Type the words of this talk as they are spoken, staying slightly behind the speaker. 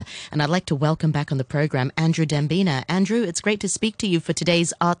and I'd like to welcome back on the program Andrew Dembina. Andrew, it's great to speak to you for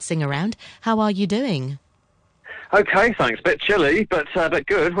today's Art Sing Around. How are you doing? Okay, thanks. A bit chilly, but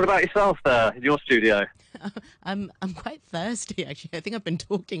good. What about yourself there in your studio? I'm quite thirsty, actually. I think I've been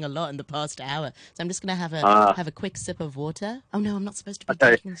talking a lot in the past hour, so I'm just going to Ah, have a quick sip of water. Oh no, I'm not supposed to be okay.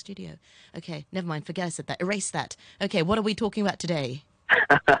 drinking in the studio. Okay, never mind. Forget I said that. Erase that. Okay, what are we talking about today?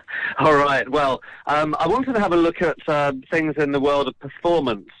 All right. Well, I wanted to have a look at things in the world of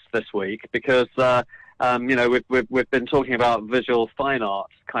performance this week because we've been talking about visual fine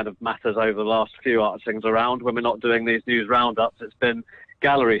art kind of matters over the last few art things around. When we're not doing these news roundups, it's been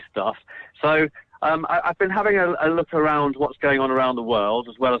gallery stuff. So I've been having a look around what's going on around the world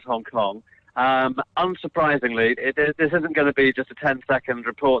as well as Hong Kong. Unsurprisingly, this isn't going to be just a 10-second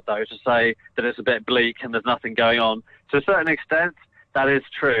report, though, to say that it's a bit bleak and there's nothing going on. To a certain extent, that is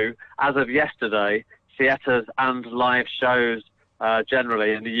true. As of yesterday, theatres and live shows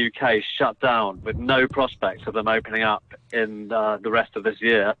generally in the UK shut down with no prospects of them opening up in the rest of this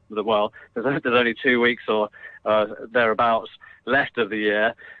year. Well, there's only 2 weeks or thereabouts left of the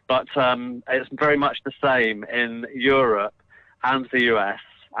year, but it's very much the same in Europe and the US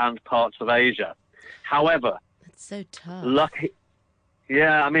and parts of Asia. However, That's so tough. lucky.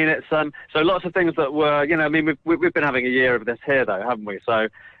 Yeah, I mean it's so lots of things that were I mean we've been having a year of this here though, haven't we? So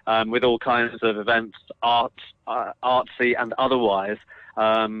with all kinds of events, artsy and otherwise,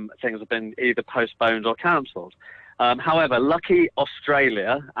 things have been either postponed or cancelled. However, lucky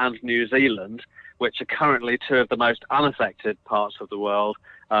Australia and New Zealand, which are currently two of the most unaffected parts of the world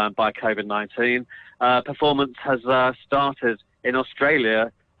by COVID-19, performance has started in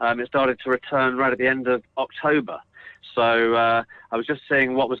Australia. It started to return right at the end of October. So I was just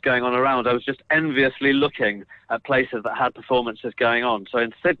seeing what was going on around. I was just enviously looking at places that had performances going on. So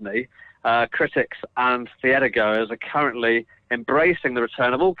in Sydney, critics and theatre goers are currently embracing the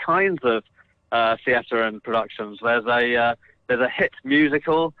return of all kinds of theatre and productions. There's a hit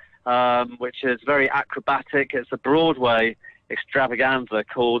musical which is very acrobatic. It's a Broadway extravaganza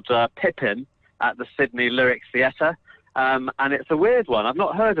called Pippin at the Sydney Lyric Theatre. And it's a weird one. I've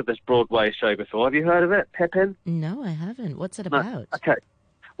not heard of this Broadway show before. Have you heard of it, Pippin? No, I haven't. What's it No. about? Okay.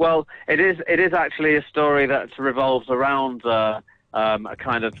 Well, it is actually a story that revolves around a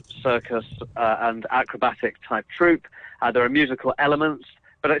kind of circus and acrobatic type troupe. There are musical elements,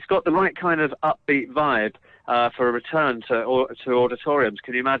 but it's got the right kind of upbeat vibe for a return to auditoriums.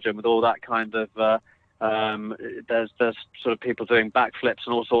 Can you imagine with all that kind of there's sort of people doing backflips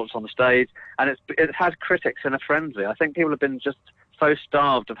and all sorts on the stage, and it had critics in a frenzy. I think people have been just so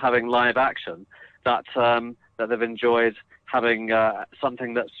starved of having live action that that they've enjoyed having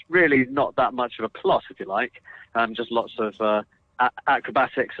something that's really not that much of a plot, if you like, just lots of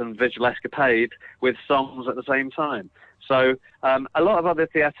acrobatics and visual escapade with songs at the same time. So a lot of other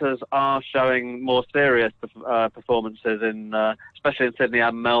theatres are showing more serious performances especially in Sydney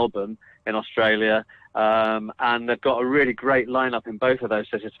and Melbourne in Australia. And they've got a really great lineup in both of those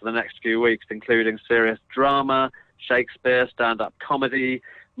cities for the next few weeks, including serious drama, Shakespeare, stand-up comedy,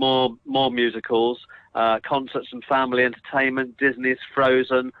 more musicals, concerts and family entertainment, Disney's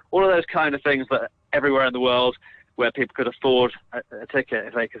Frozen, all of those kind of things that everywhere in the world where people could afford a ticket,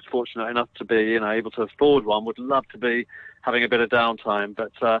 if they could fortunate enough to be able to afford one, would love to be having a bit of downtime.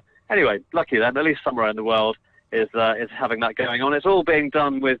 But anyway, lucky then, at least somewhere in the world is having that going on. It's all being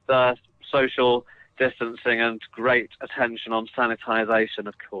done with social distancing and great attention on sanitization,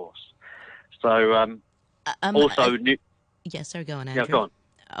 of course. So also, Yes, sorry, go on, yeah, Andrew. go on.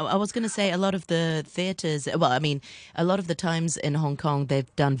 I was going to say a lot of the theatres, well, I mean, a lot of the times in Hong Kong,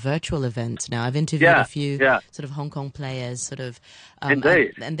 they've done virtual events now. I've interviewed a Yeah, few yeah, sort of Hong Kong players, sort of,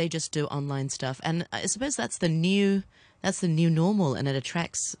 indeed. and they just do online stuff. And I suppose that's the new normal, and it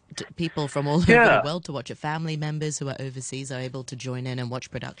attracts people from all over the Yeah, world to watch it. Family members who are overseas are able to join in and watch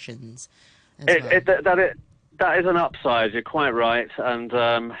productions as it, well. it that is an upside. You're quite right, and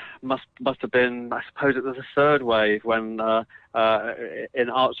must have been. I suppose it was a third wave when in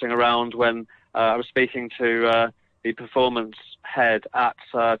Artsing Around when I was speaking to the performance head at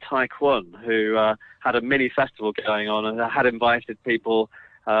Tai Kwun, who had a mini festival going on and had invited people,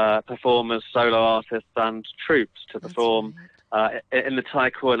 performers, solo artists, and troops to That's perform right. in the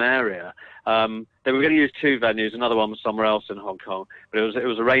Tai Kwun area. They were going to use two venues. Another one was somewhere else in Hong Kong, but it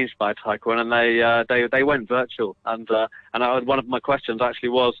was arranged by Tai Kwun, and they went virtual. And one of my questions actually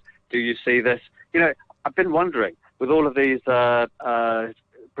was, do you see this? I've been wondering with all of these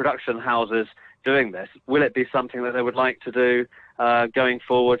production houses doing this, will it be something that they would like to do going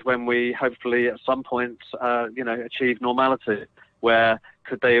forward when we hopefully at some point achieve normality? Where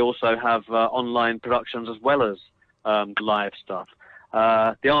could they also have online productions as well as live stuff?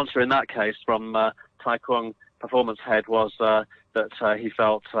 the answer in that case from Tai Kwong Performance Head was that he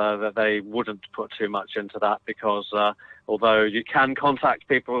felt that they wouldn't put too much into that because although you can contact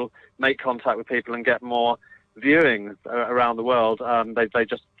people, make contact with people and get more viewing around the world,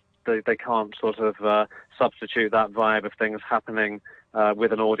 they can't sort of substitute that vibe of things happening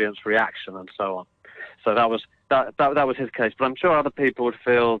with an audience reaction and so on. So that was his case, but I'm sure other people would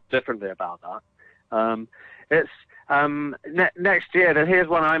feel differently about that. It's next year. Then here's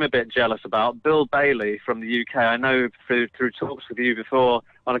one I'm a bit jealous about. Bill Bailey from the UK. I know through talks with you before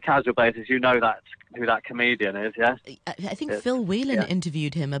on a casual basis. You know who that comedian is, yes? I think Phil Whelan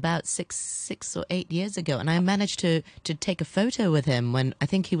interviewed him about six or 8 years ago, and I managed to take a photo with him when I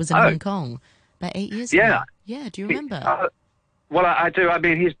think he was in Hong Kong about 8 years ago. Yeah, do you remember? Well, I do. I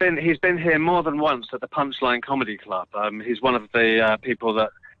mean, he's been here more than once at the Punchline Comedy Club. He's one of the people that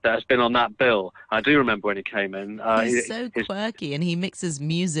has been on that bill. I do remember when he came in. He's so quirky, and he mixes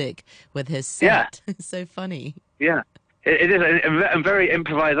music with his set. It's so funny. Yeah. It is and very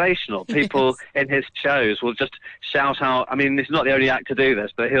improvisational. People in his shows will just shout out. I mean, he's not the only actor to do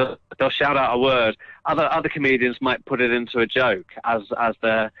this, but they'll shout out a word. Other comedians might put it into a joke as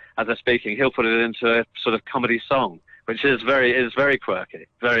they're speaking. He'll put it into a sort of comedy song, which is very quirky,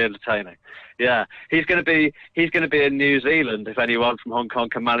 very entertaining. Yeah, he's going to be in New Zealand if anyone from Hong Kong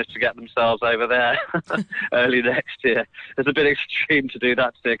can manage to get themselves over there early next year. It's a bit extreme to do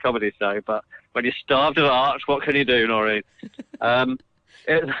that to see a comedy show, but when you're starved of art, what can you do, Noreen?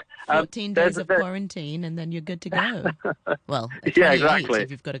 14 days of quarantine, and then you're good to go. Well, yeah, exactly.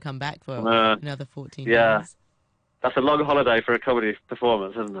 If you've got to come back for another 14 days. That's a long holiday for a comedy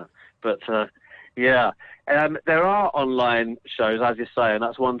performance, isn't it? But yeah. There are online shows, as you say, and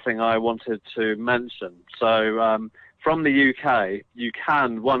that's one thing I wanted to mention. So from the UK,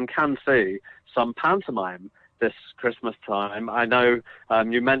 one can see some pantomime this Christmas time. I know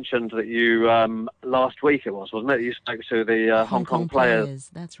you mentioned that you, last week it was, wasn't it? You spoke to the Hong Kong players.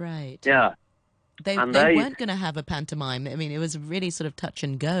 That's right. Yeah. They weren't going to have a pantomime. I mean, it was really sort of touch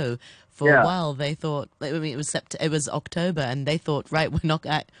and go for a while. They thought, I mean, it was October, and they thought, right, we're not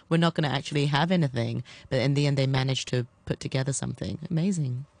going to actually have anything. But in the end, they managed to put together something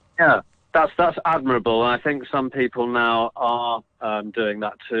amazing. Yeah, that's admirable, and I think some people now are doing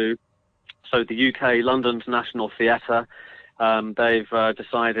that too. So the UK, London's National Theatre, they've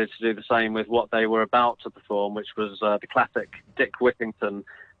decided to do the same with what they were about to perform, which was the classic Dick Whittington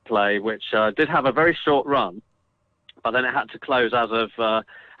play, which did have a very short run, but then it had to close as of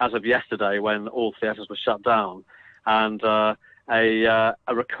yesterday when all theatres were shut down. And a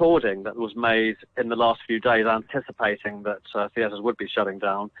recording that was made in the last few days, anticipating that theatres would be shutting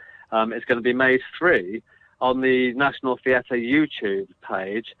down, is going to be made free on the National Theatre YouTube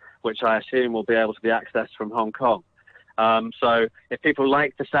page, which I assume will be able to be accessed from Hong Kong. So if people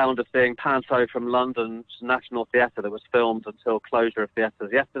like the sound of seeing Panto from London's National Theatre that was filmed until closure of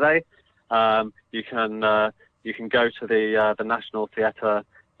theatres yesterday, you can go to the National Theatre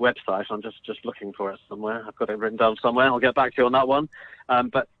website. I'm just looking for it somewhere. I've got it written down somewhere. I'll get back to you on that one.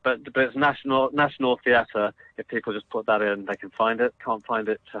 But it's National Theatre. If people just put that in, they can find it. Can't find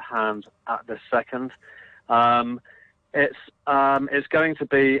it to hand at this second. It's going to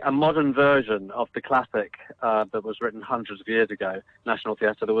be a modern version of the classic that was written hundreds of years ago, National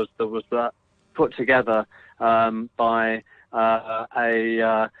Theatre. That was put together by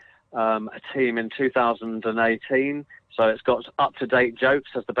a team in 2018. So it's got up-to-date jokes,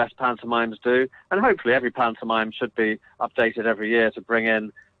 as the best pantomimes do, and hopefully every pantomime should be updated every year to bring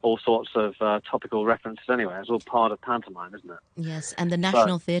in all sorts of topical references anyway. It's all part of pantomime, isn't it? Yes, and the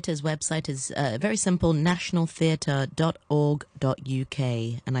National Theatre's website is very simple,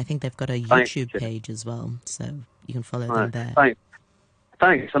 nationaltheatre.org.uk, and I think they've got a YouTube page as well, so you can follow them there.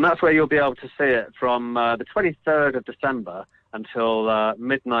 Thanks, and that's where you'll be able to see it from the 23rd of December until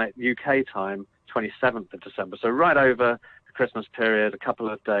midnight UK time, 27th of December, so right over the Christmas period, a couple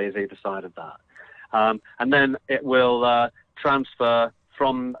of days either side of that. And then it will transfer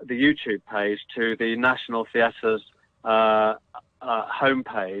from the YouTube page to the National Theatre's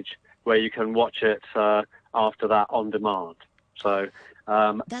homepage, where you can watch it after that on demand. So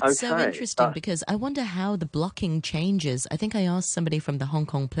that's so interesting, because I wonder how the blocking changes. I think I asked somebody from the Hong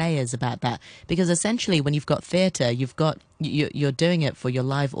Kong Players about that, because essentially when you've got theatre, you're doing it for your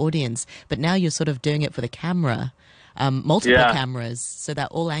live audience, but now you're sort of doing it for the camera. Multiple cameras, so that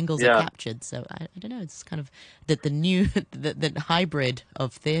all angles are captured. So I don't know. It's kind of the new the hybrid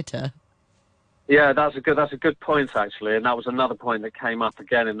of theatre. Yeah, that's a good point actually, and that was another point that came up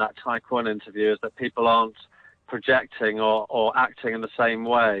again in that Tai Kwon interview, is that people aren't projecting or acting in the same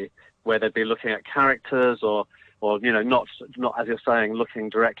way, where they'd be looking at characters or or not as you're saying, looking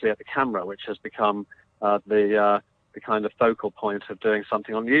directly at the camera, which has become the kind of focal point of doing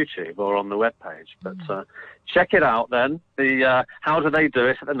something on YouTube or on the webpage. But check it out then. How do they do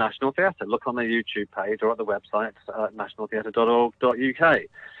it at the National Theatre? Look on their YouTube page or at the website nationaltheatre.org.uk.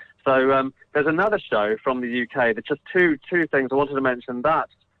 So there's another show from the UK. There's just two things I wanted to mention. That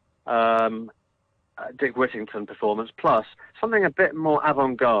Dick Whittington performance, plus something a bit more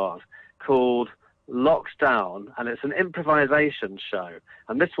avant-garde called Locked Down, and it's an improvisation show.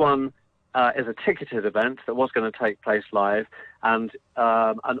 And this one is a ticketed event that was going to take place live, and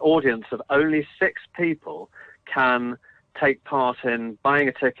an audience of only 6 people can take part in buying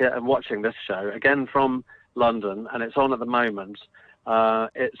a ticket and watching this show, again from London, and it's on at the moment.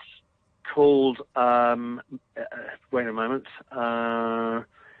 It's called, wait a moment,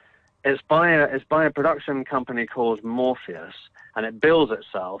 it's by a production company called Morpheus, and it bills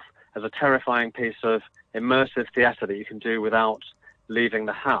itself as a terrifying piece of immersive theatre that you can do without leaving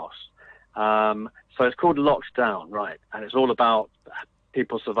the house. So it's called Locked Down, right? And it's all about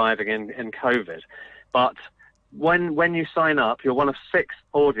people surviving in COVID. But when you sign up, you're one of 6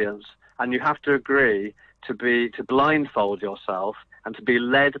 audience, and you have to agree to blindfold yourself and to be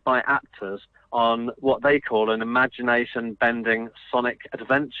led by actors on what they call an imagination-bending sonic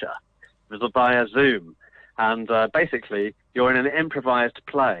adventure via Zoom. And basically, you're in an improvised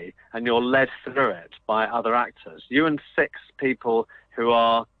play, and you're led through it by other actors. You and 6 people who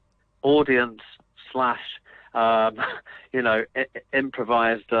are audience /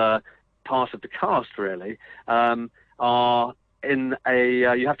 improvised part of the cast, really, are in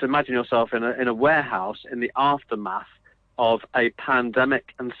a. You have to imagine yourself in a warehouse in the aftermath of a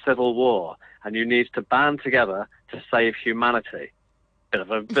pandemic and civil war, and you need to band together to save humanity. Bit of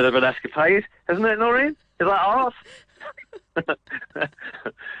an escapade, isn't it, Noreen? Is that art?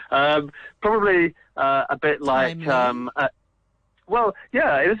 Probably a bit like. Well,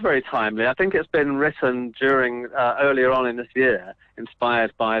 yeah, it is very timely. I think it's been written during earlier on in this year,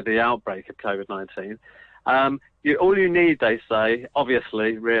 inspired by the outbreak of COVID-19. All you need, they say,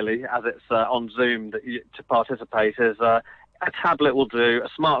 obviously, really, as it's on Zoom to participate, is a tablet will do, a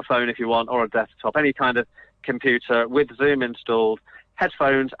smartphone if you want, or a desktop, any kind of computer with Zoom installed,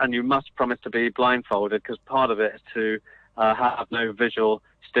 headphones, and you must promise to be blindfolded, because part of it is to have no visual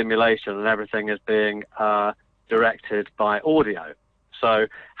stimulation, and everything is being directed by audio. So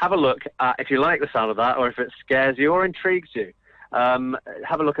have a look if you like the sound of that, or if it scares you or intrigues you.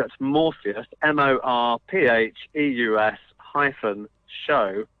 Have a look at Morpheus,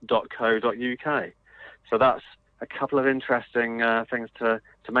 morpheus-show.co.uk. So that's a couple of interesting things to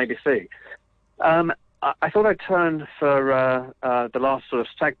maybe see. I thought I'd turn for the last sort of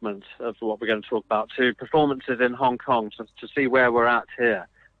segment of what we're going to talk about to performances in Hong Kong, to see where we're at here.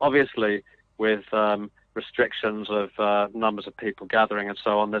 Obviously, with restrictions of numbers of people gathering and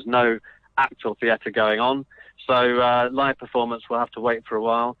so on, there's no actual theatre going on. So live performance will have to wait for a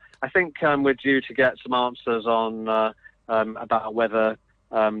while. I think we're due to get some answers on about whether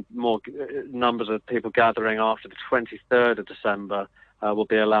more numbers of people gathering after the 23rd of December will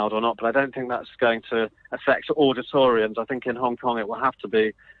be allowed or not. But I don't think that's going to affect auditoriums. I think in Hong Kong it will have to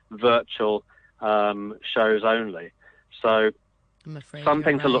be virtual shows only. So I'm afraid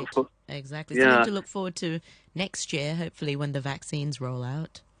something you're to look right. for. Exactly. Yeah. Something to look forward to next year, hopefully, when the vaccines roll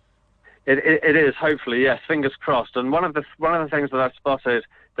out. It is, hopefully, yes, fingers crossed. And one of the things that I've spotted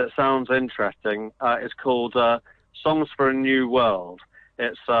that sounds interesting is called Songs for a New World.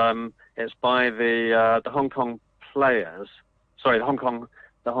 It's by the Hong Kong players, sorry, the Hong Kong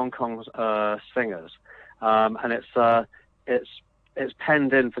singers, and it's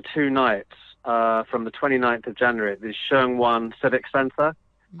penned in for 2 nights from the 29th of January at the Sheung Wan Civic Centre.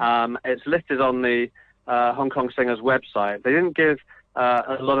 It's listed on the Hong Kong Singers website. They didn't give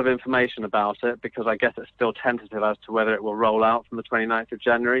a lot of information about it, because I guess it's still tentative as to whether it will roll out from the 29th of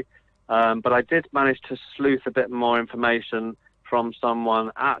January. But I did manage to sleuth a bit more information from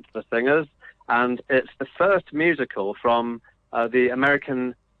someone at the Singers, and it's the first musical from the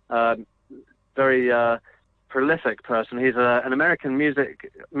American, very prolific person. He's an American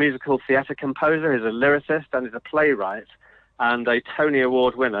musical theatre composer. He's a lyricist and he's a playwright and a Tony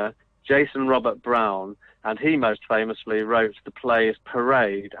Award winner, Jason Robert Brown. And he most famously wrote the plays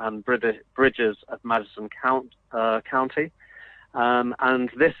Parade and Bridges of Madison County. And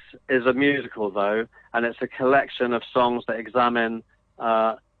this is a musical, though, and it's a collection of songs that examine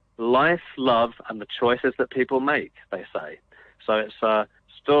life, love, and the choices that people make, they say. So it's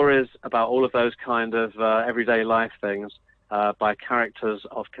stories about all of those kind of everyday life things by characters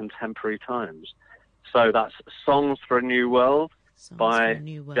of contemporary times. So that's Songs for a New World. Songs for a by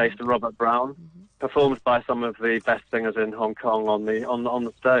New World. Jason Robert Brown, performed by some of the best singers in Hong Kong on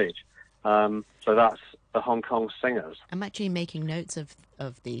the stage. So that's the Hong Kong Singers. I'm actually making notes of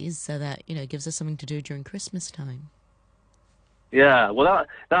these so that, it gives us something to do during Christmas time. Yeah, well,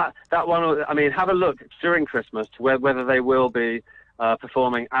 that one, I mean, have a look during Christmas to whether they will be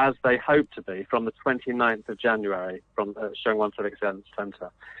performing as they hope to be from the 29th of January from Sheung Wan Civic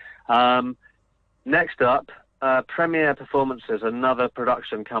Centre. Next up, Premier Performances, another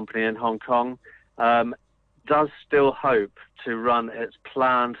production company in Hong Kong, does still hope to run its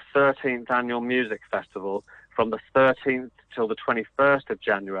planned 13th annual music festival from the 13th till the 21st of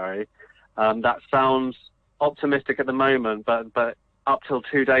January. That sounds optimistic at the moment, but up till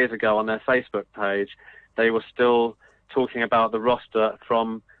 2 days ago on their Facebook page, they were still talking about the roster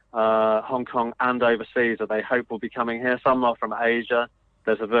from Hong Kong and overseas that they hope will be coming here. Some are from Asia.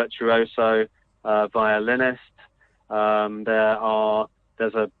 There's a virtuoso violinist. There's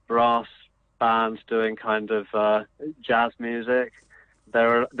a brass band doing kind of jazz music.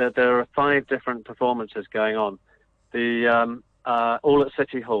 There are 5 different performances going on. All at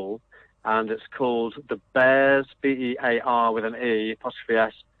City Hall. And it's called the Bears, BEAR with an E, apostrophe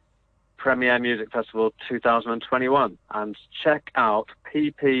S, Premier Music Festival 2021. And check out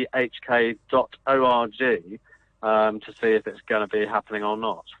pphk.org to see if it's going to be happening or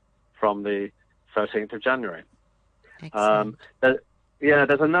not from the 13th of January. Excellent.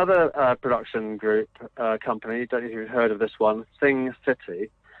 There's another production group company, don't know if you've heard of this one, Sing City.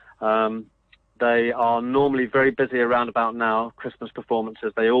 They are normally very busy around about now, Christmas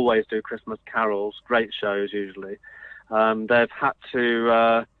performances. They always do Christmas carols, great shows usually. They've had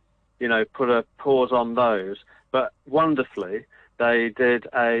to, put a pause on those. But wonderfully, they did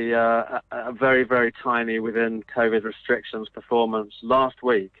a very, very tiny within COVID restrictions performance last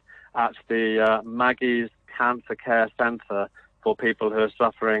week at the Maggie's Cancer Care Centre for people who are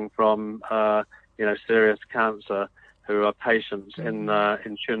suffering from, serious cancer, who are patients in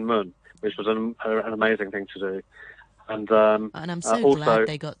Chun Mun, which was an amazing thing to do. And I'm so glad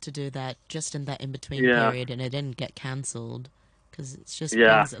they got to do that just in that in-between period and it didn't get cancelled, because it just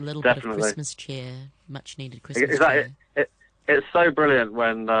brings a little bit of Christmas cheer, much-needed Christmas cheer. It's so brilliant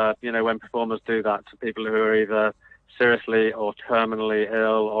when, when performers do that to people who are either seriously or terminally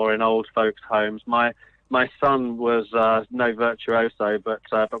ill or in old folks' homes. My son was no virtuoso, but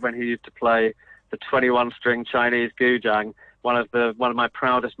when he used to play the 21-string Chinese guzheng, one of my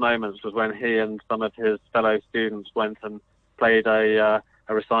proudest moments was when he and some of his fellow students went and played a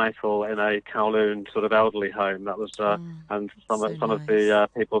recital in a Kowloon sort of elderly home. That was and some of the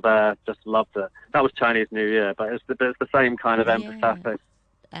people there just loved it. That was Chinese New Year, but it's the same kind of empathetic.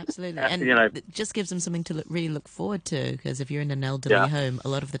 Absolutely, and it just gives them something to really look forward to, because if you're in an elderly home, a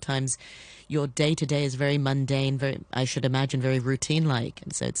lot of the times your day-to-day is very mundane, I should imagine, very routine-like,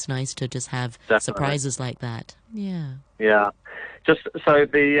 and so it's nice to just have surprises like that. Yeah. Just so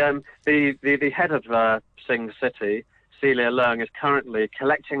the head of Sing City, Celia Leung, is currently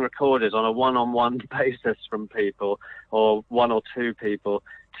collecting recordings on a one-on-one basis from people, or one or two people,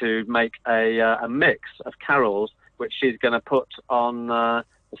 to make a mix of carols, which she's going to put on the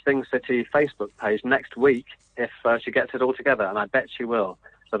Sing City Facebook page next week if she gets it all together, and I bet she will.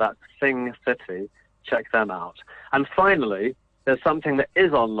 So that's Sing City. Check them out. And finally, there's something that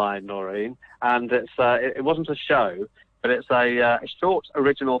is online, Noreen, and it wasn't a show, but it's a short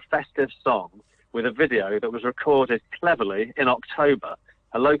original festive song with a video that was recorded cleverly in October.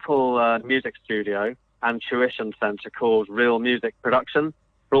 A local music studio and tuition centre called Real Music Production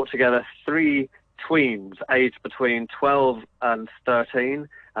brought together 3 tweens aged between 12 and 13,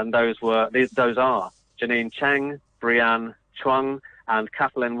 and those are Janine Cheng, Brianne Chuang, and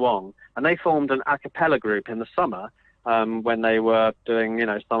Kathleen Wong, and they formed an a cappella group in the summer when they were doing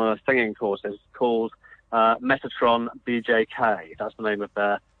summer singing courses called Metatron BJK. That's the name of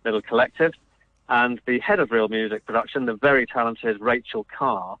their little collective. And the head of Real Music Production, the very talented Rachel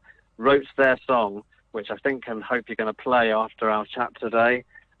Carr, wrote their song, which I think and hope you're going to play after our chat today,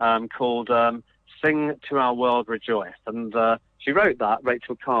 called Sing to Our World Rejoice. And she wrote that,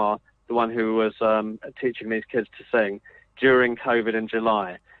 Rachel Carr, the one who was teaching these kids to sing, during COVID in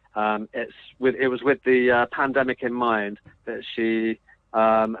July. It was with the pandemic in mind that she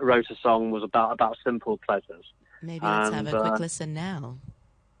wrote a song was about simple pleasures. Maybe let's have a quick listen now.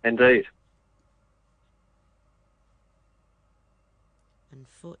 Indeed.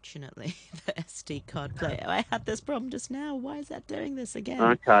 Unfortunately, the SD card player. I had this problem just now. Why is that doing this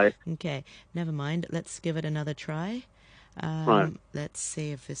again? Okay, never mind. Let's give it another try. Right. Let's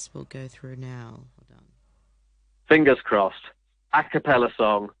see if this will go through now. Hold on. Fingers crossed. A cappella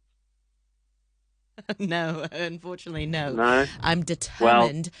song. No, unfortunately, no. No? I'm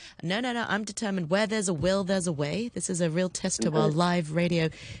determined. Well, no. I'm determined. Where there's a will, there's a way. This is a real test of our live radio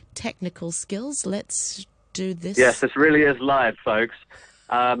technical skills. Let's do this. Yes, this really is live, folks.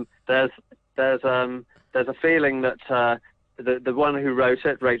 There's a feeling that the one who wrote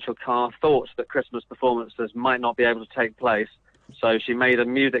it, Rachel Carr, thought that Christmas performances might not be able to take place, so she made a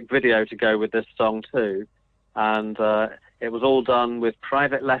music video to go with this song too. And it was all done with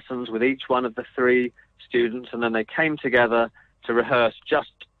private lessons with each one of the 3 students, and then they came together to rehearse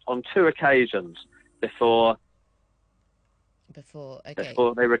just on 2 occasions before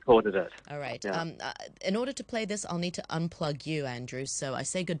they recorded it. All right. Yeah. In order to play this, I'll need to unplug you, Andrew. So I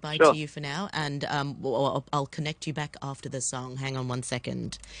say goodbye Sure. to you for now, and I'll connect you back after the song. Hang on 1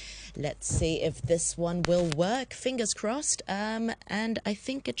 second. Let's see if this one will work. Fingers crossed. And I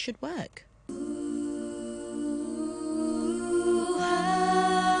think it should work.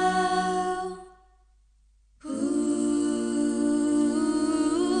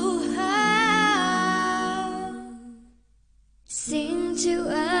 Sing to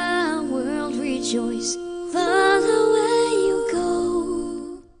our world, rejoice, follow where you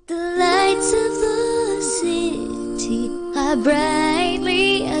go. The lights of the city are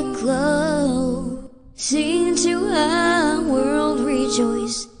brightly aglow. Sing to our world,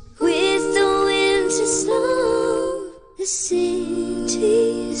 rejoice, with the winter snow. The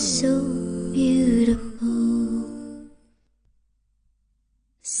city is so beautiful.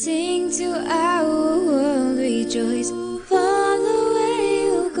 Sing to our world, rejoice, follow where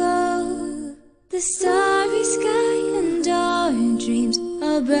you go. The starry sky and our dreams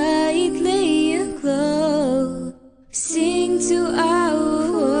are brightly aglow. Sing to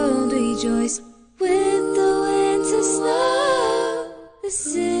our world, rejoice, with the winter snow. The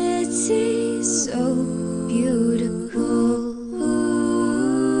city is so beautiful.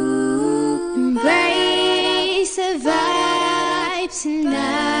 Embrace the vibe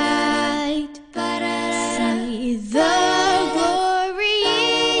tonight. See the glory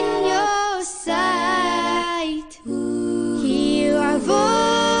in your sight. Hear our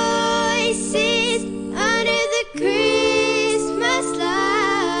voices under the Christmas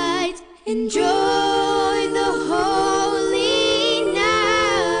light. Enjoy the holy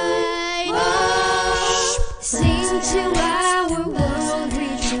night. Sing to our world,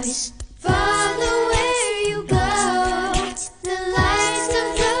 rejoice, follow where you go. The lights of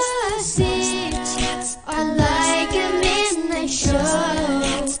the city are like a midnight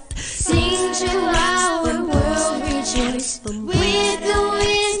show. Sing to our world, rejoice, with the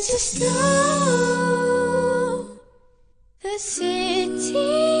winter snow. The city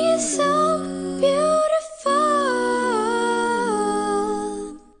is so beautiful.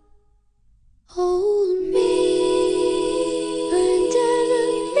 Hold me under the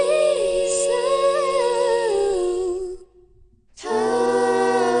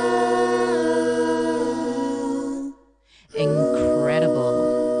mistletoe. Incredible.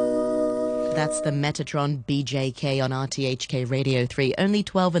 That's the Metatron BJK on RTHK Radio 3. Only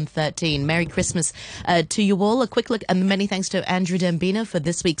 12 and 13. Merry Christmas to you all. A quick look, and many thanks to Andrew Dembina for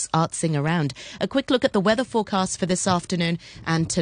this week's Art Sing Around. A quick look at the weather forecast for this afternoon and tonight.